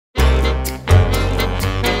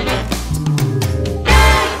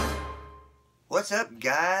What's up,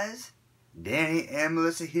 guys? Danny and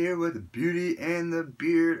Melissa here with the Beauty and the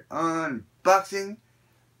Beard unboxing.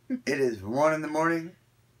 It is 1 in the morning,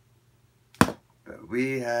 but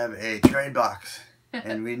we have a trade box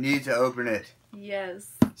and we need to open it.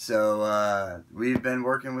 Yes. So we've been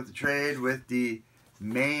working with the trade with the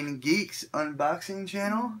Maine Geeks unboxing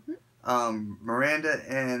channel. Miranda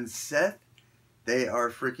and Seth, they are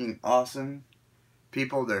freaking awesome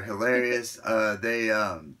people. They're hilarious. They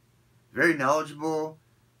very knowledgeable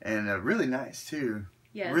and really nice too.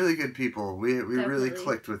 Yes. Really good people. We really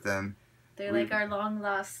clicked with them. They're like our long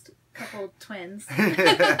lost couple twins.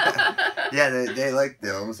 Yeah, they like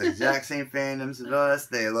the almost exact same fandoms as us.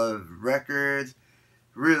 They love records.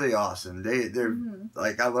 Really awesome. They're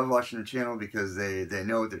like, I love watching their channel because they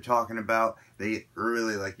know what they're talking about. They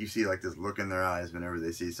really, like, you see like this look in their eyes whenever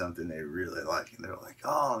they see something they really like, and they're like,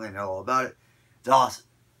 oh, they know all about it. It's awesome.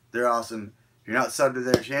 They're awesome. If you're not subbed to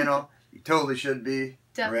their channel, you totally should be.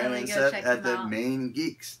 Definitely go check them at the out. Maine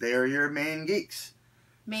Geeks. They are your Maine Geeks.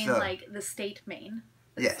 Maine, so, like the state Maine.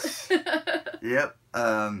 Yes. Yep.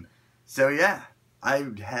 So yeah, I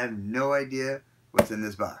have no idea what's in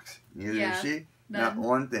this box. Neither does she. None. Not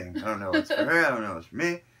one thing. I don't know what's for her. I don't know what's for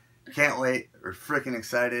me. Can't wait. We're freaking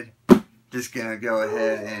excited. Just gonna go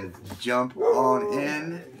ahead and jump on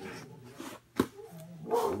in.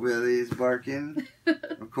 Willie's barking,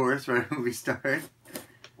 of course, right when we start.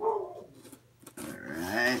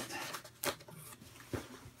 Alright.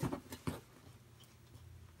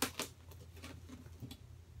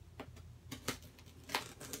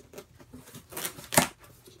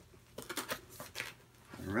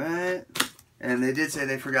 Alright. And they did say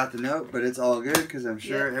they forgot the note, but it's all good because I'm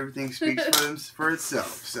sure everything speaks for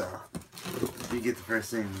itself. So, you get the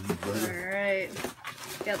first thing. Alright.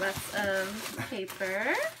 Got lots of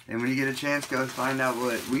paper. And when you get a chance, go find out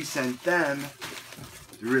what we sent them.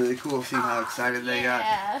 It's really cool seeing how excited they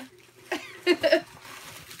got.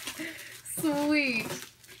 Sweet.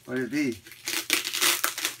 What would it be?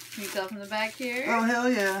 Can you tell from the back here? Oh, hell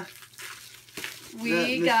yeah.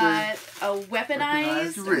 We got a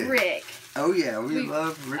weaponized Rick. Oh, yeah. We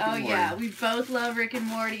love Rick and Morty. Oh, yeah. We both love Rick and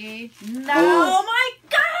Morty. No. Oh, my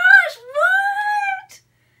gosh. What?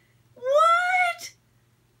 What?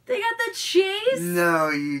 They got the chase? No,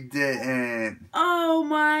 you didn't. Oh,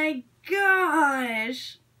 my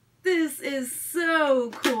gosh. This is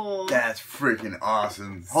so cool. That's freaking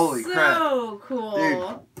awesome. Holy crap. So cool.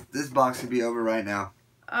 Dude, this box could be over right now.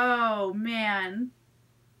 Oh, man.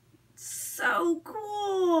 So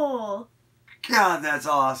cool. God, that's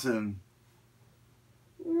awesome.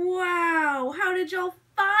 Wow. How did y'all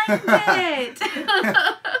find it?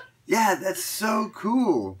 Yeah, that's so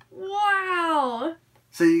cool. Wow.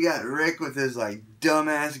 So you got Rick with his like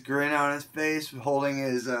dumbass grin on his face, holding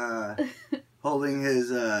his gun,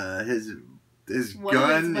 his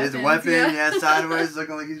weapon, yeah, sideways,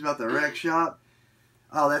 looking like he's about to wreck shop.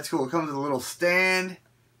 Oh, that's cool. It comes with a little stand.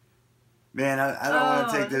 Man, I don't want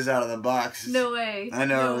to take this out of the box. No way. I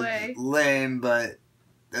know No it's way. lame, but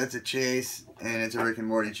that's a chase, and it's a Rick and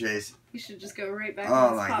Morty chase. You should just go right back Oh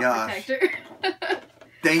to my this pop gosh. protector.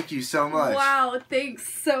 Thank you so much. Wow, thanks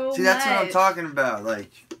so much. See, that's what I'm talking about.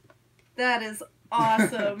 Like, that is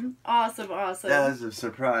awesome. Awesome. that was a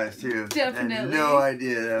surprise, too. Definitely. I had no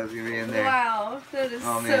idea that was going to be in there. Wow, that is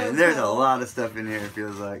Oh, so man, there's a cool. lot of stuff in here, it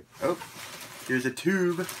feels like. Oh, here's a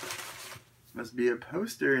tube. Must be a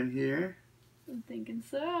poster in here. I'm thinking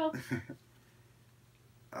so.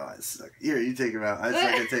 Oh, I suck. Here, you take them out. I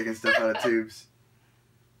suck at taking stuff out of tubes.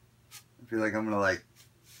 I feel like I'm going to, like,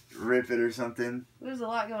 rip it or something. There's a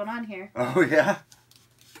lot going on here. Oh, yeah?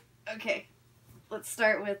 Okay, let's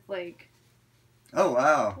start with, like... Oh,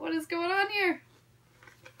 wow. What is going on here?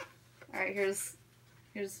 Alright, here's...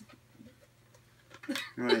 You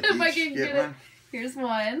want to If I each can get get one? it. Here's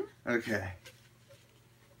one. Okay.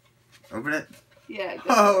 Open it. Yeah,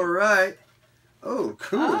 go. All right. Oh,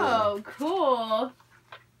 cool. Oh, cool.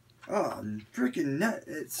 Oh, freaking nut.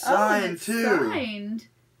 It's signed, it's too. Signed.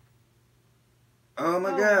 Oh, my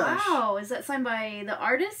gosh. Wow. Is that signed by the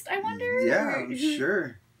artist, I wonder? Yeah, Or I'm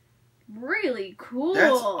sure. Really cool.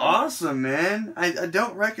 That's awesome, man. I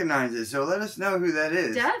don't recognize it, so let us know who that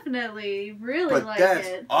is. Definitely. Really But like that's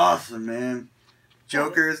it. awesome, man.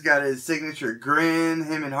 Joker's got his signature grin.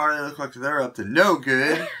 Him and Harley look like they're up to no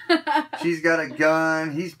good. She's got a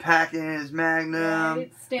gun. He's packing his Magnum.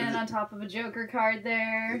 Right, standing on top of a Joker card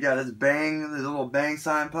there. He got his little bang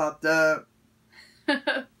sign popped up.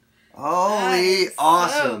 Holy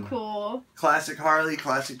awesome. So cool. Classic Harley,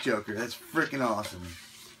 classic Joker. That's freaking awesome.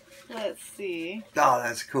 Let's see. Oh,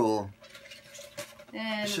 that's cool.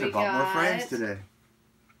 And I should we have bought more got... frames today.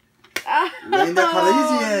 Oh, Linda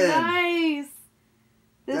Calrissian. nice.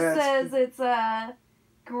 This says it's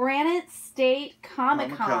Granite State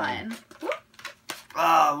Comic-Con.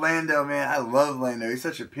 Oh, Lando, man. I love Lando. He's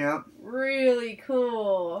such a pimp. Really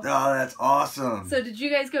cool. Oh, that's awesome. So did you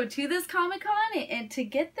guys go to this Comic-Con and to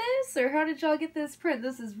get this? Or how did y'all get this print?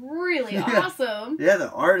 This is really awesome. Yeah, the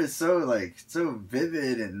art is so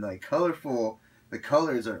vivid and colorful. The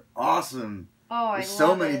colors are awesome. Oh, I love There's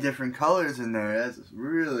so many different colors in there. That's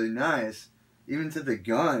really nice. Even to the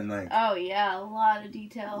gun, oh yeah, a lot of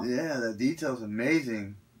detail. Yeah, the detail's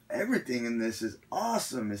amazing. Everything in this is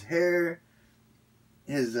awesome. His hair,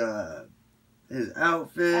 his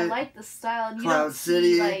outfit. I like the style. And you Cloud don't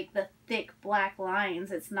City. see the thick black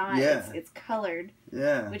lines. It's not. Yeah. It's colored.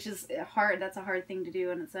 Yeah. Which is hard. That's a hard thing to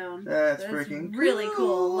do on its own. That's freaking really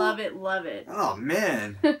cool. Love it. Love it. Oh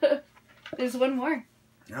man. There's one more.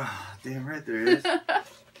 Oh, damn right there is.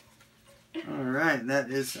 Alright, that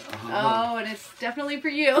is... Oh, and it's definitely for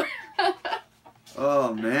you.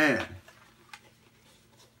 Oh, man.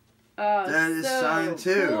 Oh, that is signed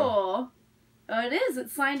too. Cool. Oh, it is.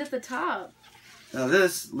 It's signed at the top. Now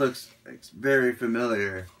this looks very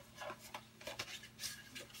familiar.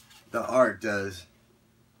 The art does.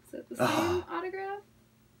 Is it the same autograph?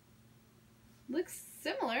 Looks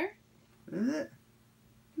similar. Is it?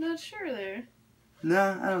 Not sure there.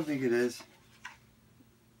 No, I don't think it is.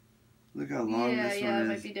 Look how long this one is. Yeah, it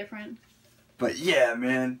might be different. But yeah,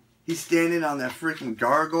 man. He's standing on that freaking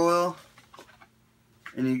gargoyle.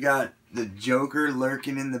 And you got the Joker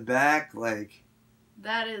lurking in the back.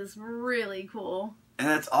 That is really cool. And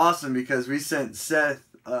that's awesome because we sent Seth...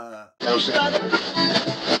 Oh,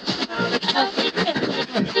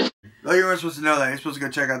 you weren't supposed to know that. You're supposed to go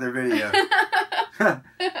check out their video.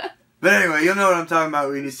 But anyway, you'll know what I'm talking about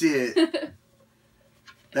when you see it.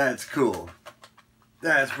 That's cool.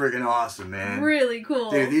 That's freaking awesome, man. Really cool.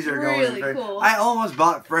 Dude, these are really cool. I almost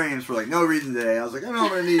bought frames for no reason today. I was like, I know I'm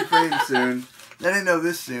going to need frames soon. I didn't know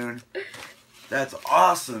this soon. That's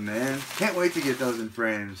awesome, man. Can't wait to get those in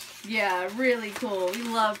frames. Yeah, really cool. We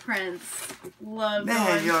love prints. Love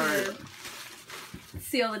going to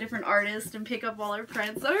see all the different artists and pick up all our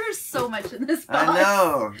prints. There's so much in this box. I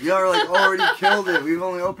know. Y'all are already killed it. We've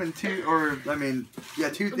only opened two things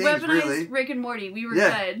Weaponized really. Rick and Morty. We were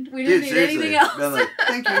good. We Dude, didn't need anything else.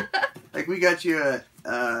 Thank you. We got you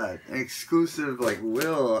an exclusive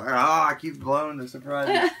will. I keep blowing the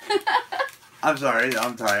surprises. I'm sorry.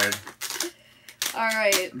 I'm tired. All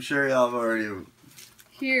right. I'm sure y'all have already.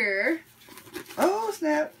 Here. Oh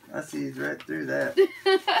snap! I see right through that.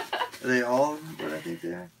 Are they all what I think they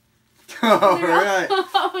are? All right.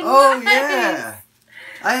 Oh nice. yeah.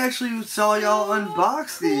 I actually saw y'all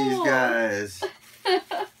unbox these guys.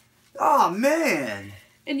 Oh man.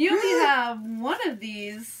 And you only have one of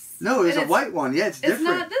these. No, it's a white one. Yeah, it's different.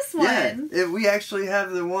 It's not this one. Yeah, we actually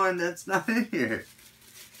have the one that's not in here.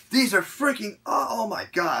 These are freaking... Oh my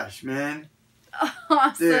gosh, man.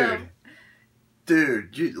 Awesome.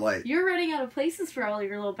 Dude, you're running out of places for all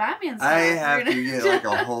your little Batman stuff. I have to get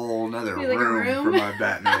a whole nother room for my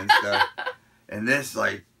Batman stuff. And this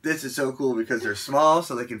is so cool because they're small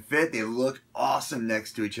so they can fit. They look awesome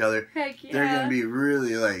next to each other. Heck yeah. They're going to be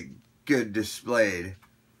really good displayed.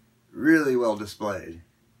 Really well displayed.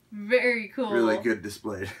 Very cool. Really good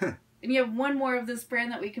displayed. And you have one more of this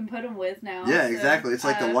brand that we can put them with now. Yeah, exactly. It's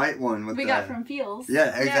the white one with we got from Feels.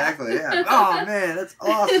 Yeah, exactly. Yeah. Oh man, that's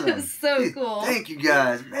awesome. So cool. Thank you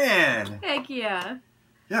guys, man. Heck yeah.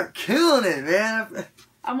 You're killing it, man.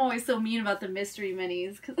 I'm always so mean about the mystery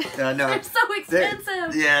minis because no, they're so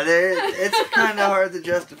expensive. It's kind of hard to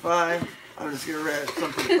justify. I'm just gonna wrap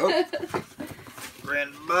something. Oh,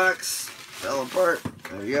 random box fell apart.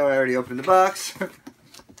 There you go. I already opened the box.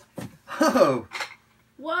 Oh.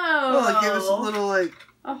 Whoa! Oh, they gave us a little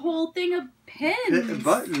a whole thing of pins.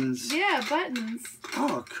 Buttons. Yeah, buttons.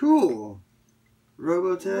 Oh, cool.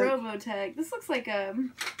 Robotech. This looks like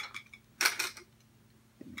anime,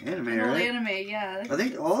 an old right? anime, yeah. I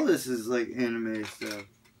think all this is anime stuff.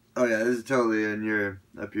 Oh yeah, this is totally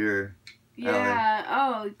up your Yeah.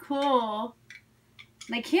 alley. Oh, cool.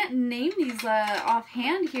 And I can't name these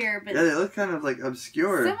offhand here, but yeah, they look kind of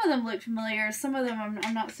obscure. Some of them look familiar. Some of them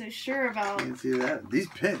I'm not so sure about. You can see that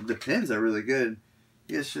the pins are really good.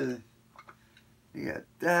 You guys should. You got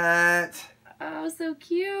that. Oh, so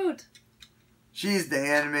cute. She's the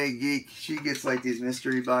anime geek. She gets these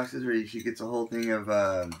mystery boxes where she gets a whole thing of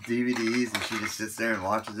DVDs and she just sits there and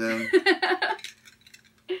watches them.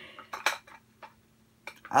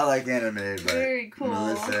 I like anime, but very cool.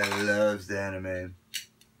 Melissa loves the anime.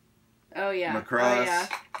 Oh yeah. Macross. Oh yeah.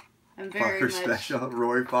 I'm very Fokker special.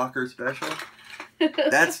 Roy Fokker special.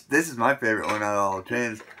 This is my favorite one out of all the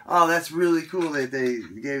pins. Oh, that's really cool that they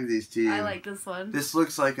gave these to you. I like this one. This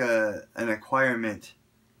looks like an acquirement,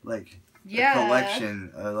 like a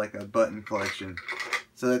collection, like a button collection.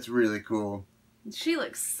 So that's really cool. She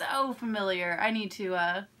looks so familiar. I need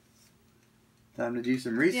to. Time to do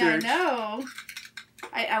some research. Yeah, I know.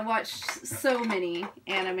 I watched so many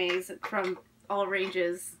animes from all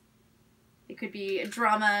ranges. It could be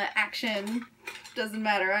drama, action, doesn't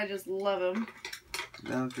matter. I just love them.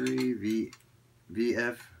 Valkyrie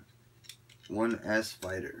VF1S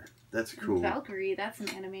Fighter. That's cool. Valkyrie, that's an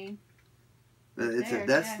anime.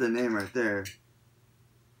 That's the name right there.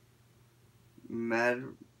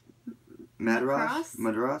 Macross.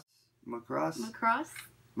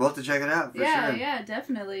 We'll have to check it out for sure. Yeah,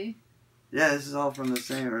 definitely. Yeah, this is all from the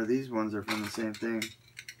same, or these ones are from the same thing.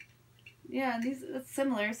 Yeah, and it's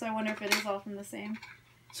similar, so I wonder if it is all from the same.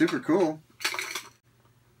 Super cool.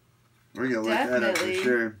 We're gonna look that up for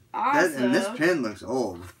sure. Awesome. And this pin looks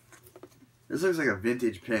old. This looks like a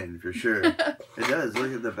vintage pin for sure. It does.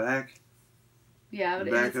 Look at the back. Yeah, but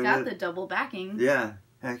it's got the double backing. Yeah,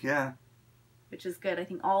 heck yeah. Which is good. I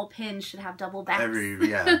think all pins should have double backs.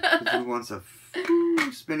 Who wants a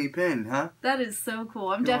spinny pin, huh? That is so cool.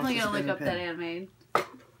 I'm definitely gonna look up that anime.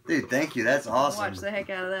 Dude, thank you. That's awesome. I'll watch the heck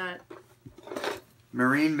out of that.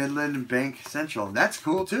 Marine Midland Bank Central. That's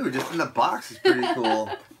cool too. Just in the box is pretty cool.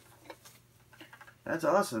 That's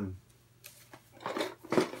awesome.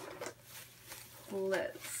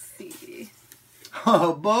 Let's see.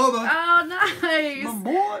 Oh, Boba. Oh, nice. My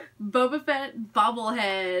boy. Boba Fett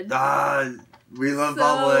bobblehead. Ah, we love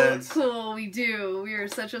bobbleheads. So cool. We do. We are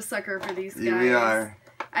such a sucker for these guys. Yeah, we are.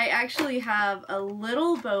 I actually have a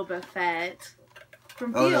little Boba Fett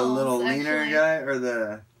from Oh, Fields, the little leaner guy, or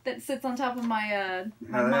the that sits on top of my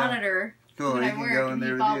monitor. Cool. When He I can work go in and there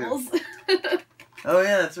he with bobbles. you. Oh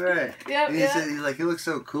yeah, that's right. Yep. And he's like, he looks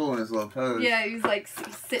so cool in his little pose. Yeah, he's like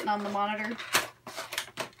sitting on the monitor.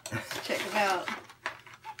 Check him out.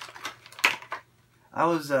 I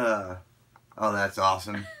was oh, that's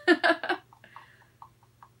awesome.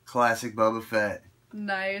 Classic Boba Fett.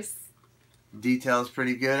 Nice. Details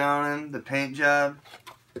pretty good on him. The paint job,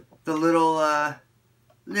 the little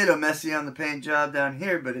messy on the paint job down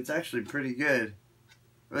here, but it's actually pretty good.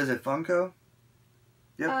 What is it, Funko?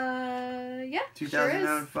 Yep. Yeah.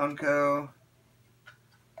 2009 Funko.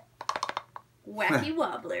 Wacky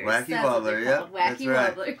Wobblers. Wacky Wobbler, yeah. Wacky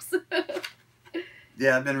Wobblers.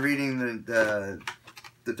 Yeah, I've been reading the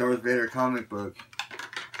Darth Vader comic book.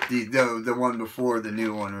 The one before the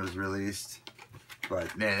new one was released.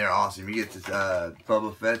 But man, they're awesome. You get this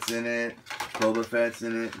Boba Fett's in it.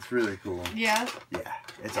 It's really cool. Yeah. Yeah,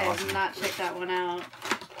 it's I awesome. have not checked that one out.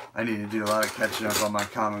 I need to do a lot of catching up on my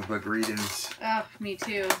comic book readings. Oh, me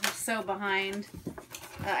too. I'm so behind.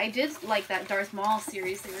 I did like that Darth Maul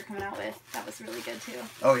series they were coming out with. That was really good too.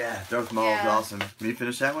 Oh yeah, Darth Maul is awesome. You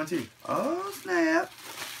finish that one too? Oh snap!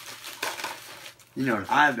 You know,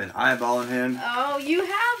 I've been eyeballing him. Oh, you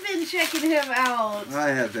have been checking him out. I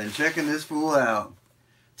have been checking this fool out.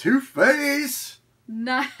 Two-Face!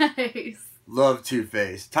 Nice. Love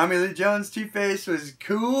Two-Face. Tommy Lee Jones Two-Face was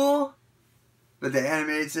cool, but the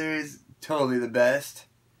animated series, totally the best.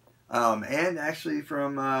 And actually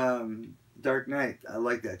from Dark Knight, I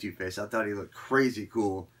like that Two-Face. I thought he looked crazy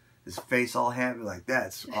cool. His face all happy, like,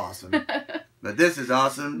 that's awesome. But this is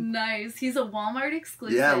awesome. Nice. He's a Walmart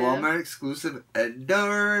exclusive. Yeah, Walmart exclusive.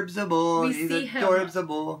 Adorbsable. He's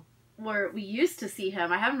adorbsable. Where we used to see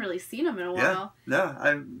him. I haven't really seen him in a while. Yeah, no,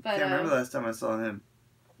 I can't remember the last time I saw him.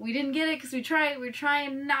 We didn't get it because we're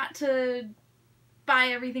trying not to buy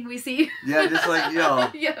everything we see. Yeah, just like y'all.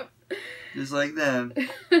 Yep. Just like them.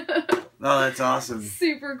 Oh, that's awesome.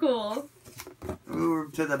 Super cool. Ooh, we're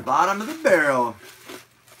to the bottom of the barrel.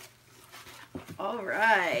 All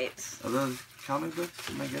right. Are those comic books?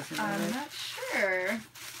 Am I guessing that I'm right? not sure.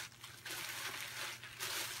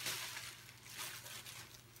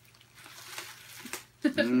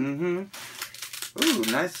 Mm-hmm. Ooh,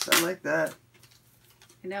 nice. I like that.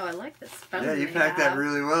 I know, I like this phone. Yeah, you packed that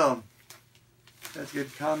really well. That's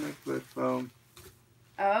good comic book foam.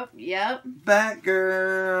 Oh, yep.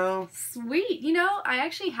 Batgirl. Sweet. You know, I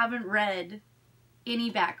actually haven't read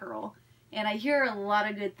any Batgirl. And I hear a lot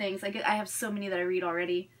of good things. I have so many that I read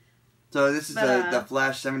already. So this is the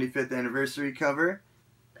Flash 75th anniversary cover.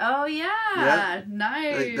 Oh, yeah. Yep.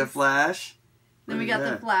 Nice. The Flash. Then we got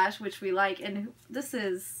the Flash, which we like. And this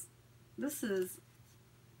is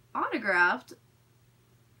autographed.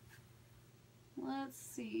 Let's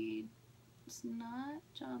see. It's not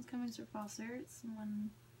John Cummings or Foster. It's someone.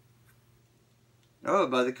 Oh,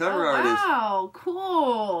 by the cover artist. Wow,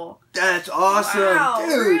 cool. That's awesome, wow,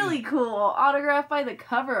 dude. Really cool. Autographed by the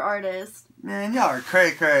cover artist. Man, y'all are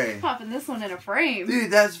cray-cray. Popping this one in a frame.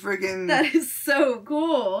 Dude, that's freaking... That is so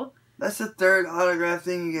cool. That's the third autograph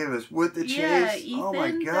thing you gave us with the chase. Yeah, Ethan, oh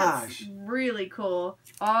my gosh. That's really cool.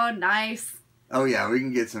 Oh, nice. Oh yeah, we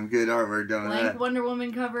can get some good artwork done with Blank that. Wonder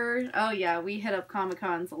Woman cover. Oh yeah, we hit up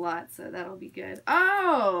Comic-Cons a lot, so that'll be good.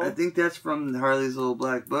 Oh! I think that's from Harley's little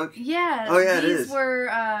black book. Yeah. Oh yeah, these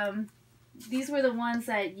were the ones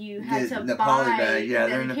that you had to the buy. poly bag. Yeah,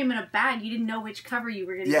 they came in a bag. You didn't know which cover you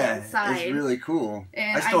were going to yeah, get inside. it's really cool.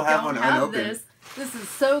 And I still have one unopened. This. This is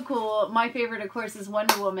so cool. My favorite, of course, is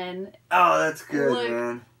Wonder Woman. Oh, that's good, Look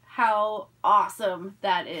man. how awesome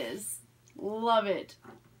that is. Love it.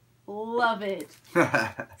 Love it.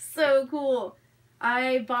 So cool.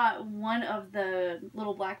 I bought one of the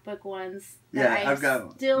little black book ones that I've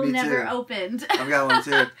got still me never too. opened. I've got one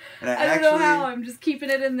too. And I don't know how. I'm just keeping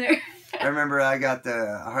it in there. I remember I got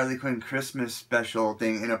the Harley Quinn Christmas special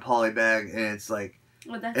thing in a poly bag, and it's like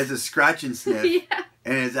it's a scratch and sniff, yeah.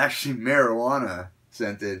 and it's actually marijuana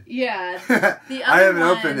scented. Yeah. The other I haven't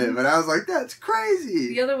one, opened it, but I was like, that's crazy.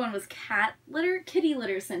 The other one was kitty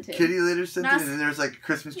litter scented. Kitty litter scented, and there's like a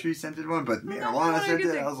Christmas tree scented one, but marijuana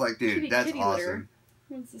scented. I was like, dude, that's awesome. Litter.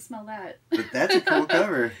 Who wants to smell that? But that's a cool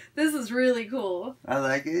cover. This is really cool. I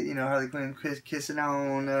like it. You know, Harley Quinn kissing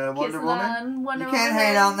on Wonder Woman. Wonder you can't Woman.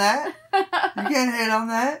 hate on that. You can't hate on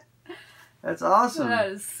that. That's awesome. That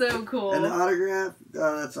is so cool. And the autograph,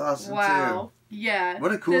 oh, that's awesome wow. Yeah.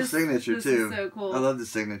 What a cool signature, this too. Is so cool. I love the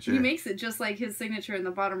signature. He makes it just like his signature in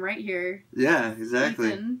the bottom right here. Yeah, exactly.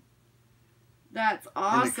 Ethan. That's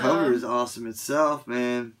awesome. And the cover is awesome itself,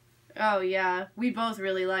 man. Oh, yeah. We both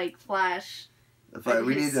really like Flash.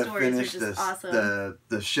 We need to finish this, awesome.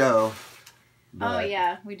 the show. Oh,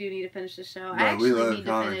 yeah. We do need to finish the show. I we actually love need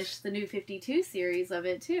comics. to finish the new 52 series of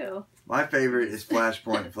it, too. My favorite is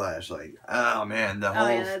Flashpoint Flash. Like, oh, man, the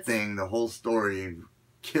whole thing, the whole story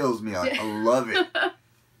kills me. Like, I love it.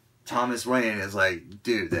 Thomas Wayne is like,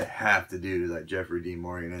 dude, they have to do like Jeffrey Dean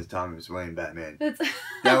Morgan as Thomas Wayne Batman.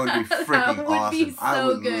 That would be freaking awesome. Be so I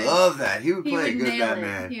would good. love that. He would play a good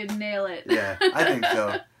Batman. He would nail it. Yeah, I think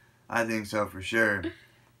so. I think so for sure.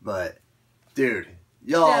 But, dude,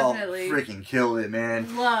 y'all freaking killed it,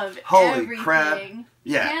 man. Love Holy everything. crap.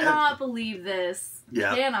 Yeah. Cannot believe this.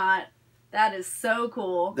 Yeah. Cannot. That is so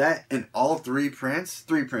cool. That and all 3 prints.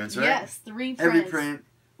 3 prints, right? Yes, 3 prints. Every print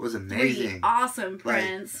was amazing. 3 awesome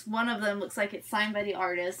prints. One of them looks like it's signed by the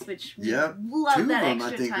artist, which love 2 that of them, extra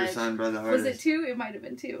I think, touch. were signed by the artist. Was it 2? It might have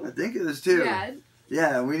been 2. I think it was 2. Yeah.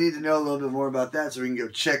 Yeah, we need to know a little bit more about that so we can go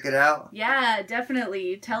check it out. Yeah,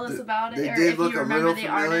 definitely. Tell us about it. They or did if look you a remember little the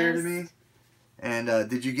familiar artist. to me. And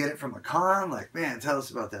did you get it from a con? Like, man, tell us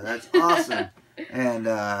about that. That's awesome. And,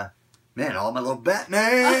 man, all my little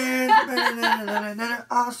Batman.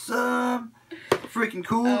 Awesome. Freaking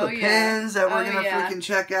cool. The pins that we're going to freaking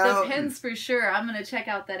check out. The pins for sure. I'm going to check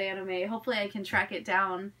out that anime. Hopefully I can track it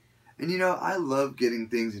down. And, you know, I love getting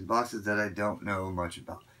things in boxes that I don't know much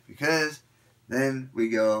about. Because then we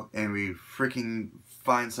go and we freaking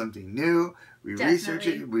find something new. We research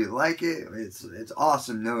it. We like it. It's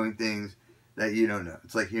awesome knowing things that you don't know.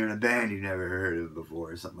 It's like hearing a band you've never heard of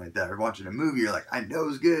before or something like that. Or watching a movie you're like, I know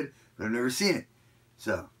it's good, but I've never seen it.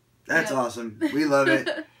 So, that's awesome. We love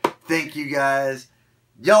it. Thank you guys.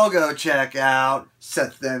 Y'all go check out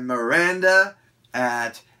Seth and Miranda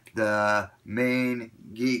at the Maine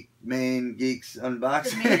Geeks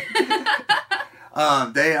unboxing.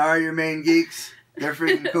 They are your Maine Geeks. They're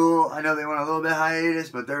freaking cool. I know they went a little bit hiatus,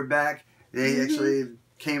 but they're back. They actually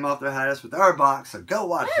came off their hiatus with our box, so go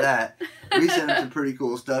watch that. We sent them some pretty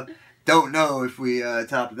cool stuff. Don't know if we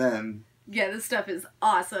top them. Yeah, this stuff is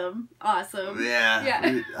awesome. Awesome.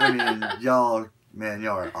 Yeah. I mean, y'all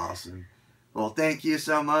are awesome. Well, thank you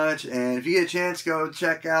so much. And if you get a chance, go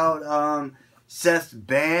check out Seth's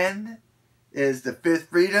band is the Fifth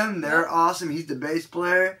Freedom. They're awesome. He's the bass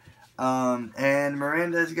player. And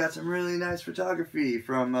Miranda's got some really nice photography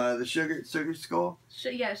from the Sugar Skull.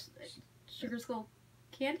 Sugar Skull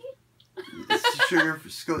Candy?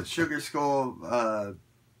 Sugar Skull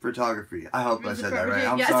photography. I hope I said that right.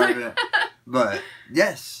 I'm sorry. sorry. But,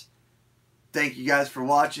 yes. Thank you guys for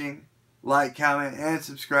watching. Like, comment, and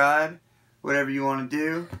subscribe. Whatever you want to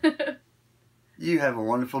do. You have a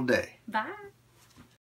wonderful day. Bye.